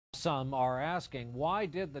Some are asking, why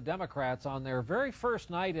did the Democrats on their very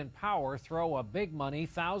first night in power throw a big money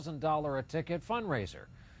 $1,000 a ticket fundraiser?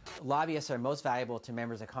 Lobbyists are most valuable to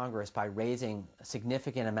members of Congress by raising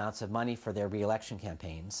significant amounts of money for their re-election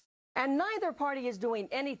campaigns. And neither party is doing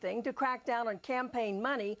anything to crack down on campaign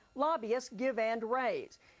money lobbyists give and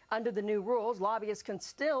raise. Under the new rules, lobbyists can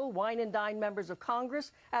still wine and dine members of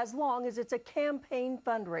Congress as long as it's a campaign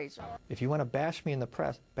fundraiser. If you want to bash me in the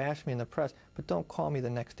press, but don't call me the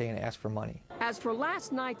next day and ask for money. As for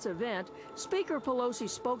last night's event, Speaker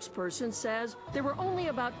Pelosi's spokesperson says there were only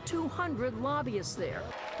about 200 lobbyists there.